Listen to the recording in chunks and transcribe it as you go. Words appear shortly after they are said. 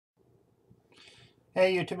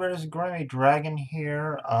Hey YouTubers, Grimy Dragon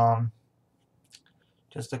here.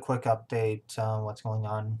 Just a quick update on what's going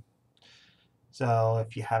on. So,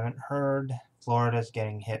 if you haven't heard, Florida's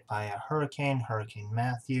getting hit by a hurricane, Hurricane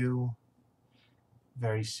Matthew.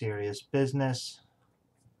 Very serious business.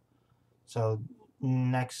 So,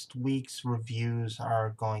 next week's reviews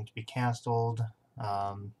are going to be canceled.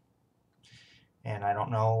 Um, and I don't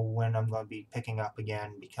know when I'm going to be picking up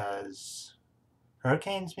again because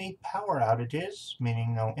hurricanes mean power outages,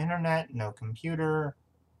 meaning no internet, no computer.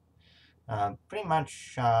 Pretty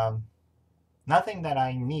much nothing that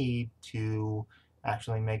I need to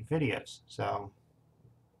actually make videos. So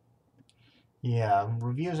yeah,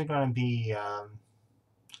 reviews are going to be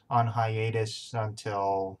on hiatus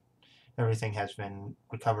until everything has been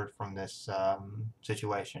recovered from this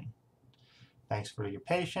situation. Thanks for your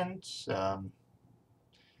patience.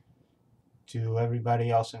 To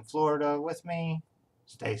everybody else in Florida with me,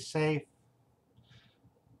 stay safe,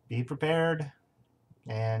 be prepared,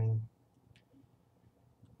 and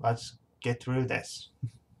let's get through this.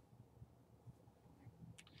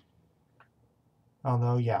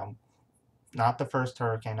 Although, yeah, not the first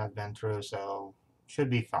hurricane I've been through, so should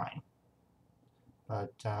be fine.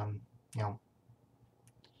 But, you know,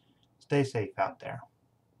 stay safe out there.